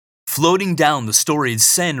Floating down the storied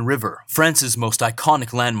Seine River, France's most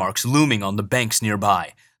iconic landmarks looming on the banks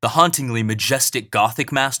nearby, the hauntingly majestic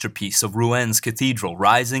Gothic masterpiece of Rouen Cathedral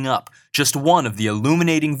rising up, just one of the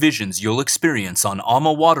illuminating visions you'll experience on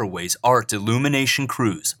AMA Waterways Art Illumination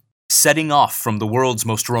Cruise. Setting off from the world's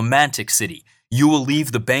most romantic city, you will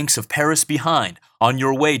leave the banks of Paris behind on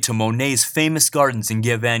your way to Monet's famous gardens in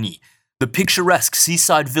Giverny, the picturesque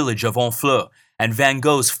seaside village of Honfleur, and Van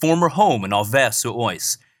Gogh's former home in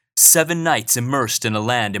Auvers-sur-Oise. 7 nights immersed in a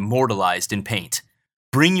land immortalized in paint.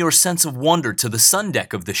 Bring your sense of wonder to the sun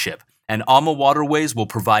deck of the ship, and AMA Waterways will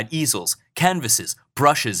provide easels, canvases,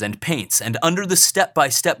 brushes, and paints, and under the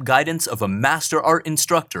step-by-step guidance of a master art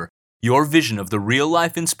instructor, your vision of the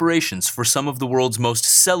real-life inspirations for some of the world's most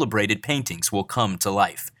celebrated paintings will come to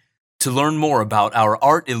life. To learn more about our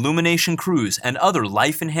Art Illumination Cruise and other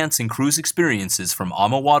life-enhancing cruise experiences from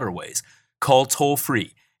AMA Waterways, call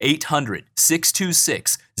toll-free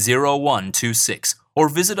 800-626-0126 or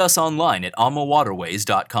visit us online at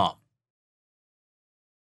amawaterways.com.